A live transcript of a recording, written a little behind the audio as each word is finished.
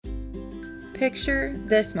Picture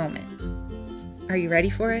this moment. Are you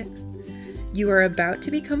ready for it? You are about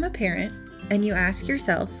to become a parent, and you ask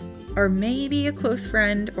yourself, or maybe a close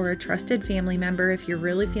friend or a trusted family member if you're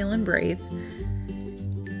really feeling brave,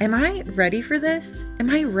 am I ready for this?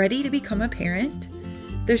 Am I ready to become a parent?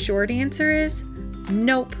 The short answer is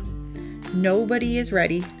nope. Nobody is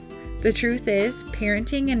ready. The truth is,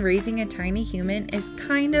 parenting and raising a tiny human is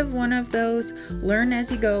kind of one of those learn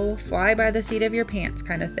as you go, fly by the seat of your pants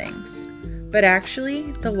kind of things. But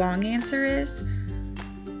actually, the long answer is,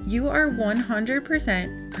 you are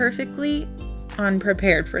 100% perfectly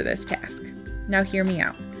unprepared for this task. Now hear me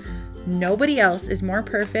out. Nobody else is more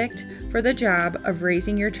perfect for the job of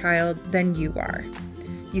raising your child than you are.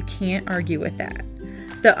 You can't argue with that.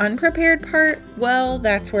 The unprepared part, well,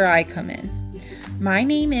 that's where I come in. My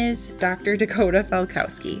name is Dr. Dakota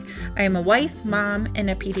Falkowski. I am a wife, mom, and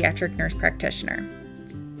a pediatric nurse practitioner.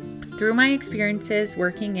 Through my experiences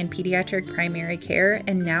working in pediatric primary care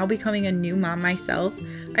and now becoming a new mom myself,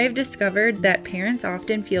 I have discovered that parents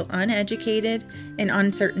often feel uneducated and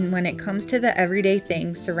uncertain when it comes to the everyday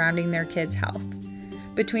things surrounding their kids' health.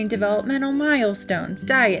 Between developmental milestones,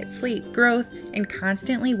 diet, sleep, growth, and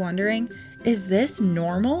constantly wondering, is this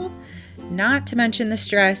normal? Not to mention the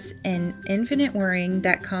stress and infinite worrying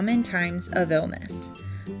that come in times of illness.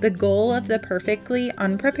 The goal of the Perfectly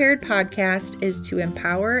Unprepared podcast is to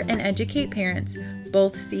empower and educate parents,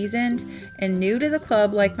 both seasoned and new to the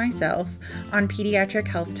club like myself, on pediatric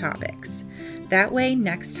health topics. That way,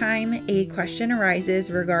 next time a question arises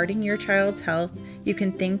regarding your child's health, you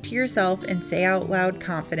can think to yourself and say out loud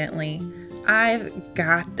confidently, I've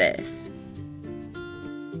got this.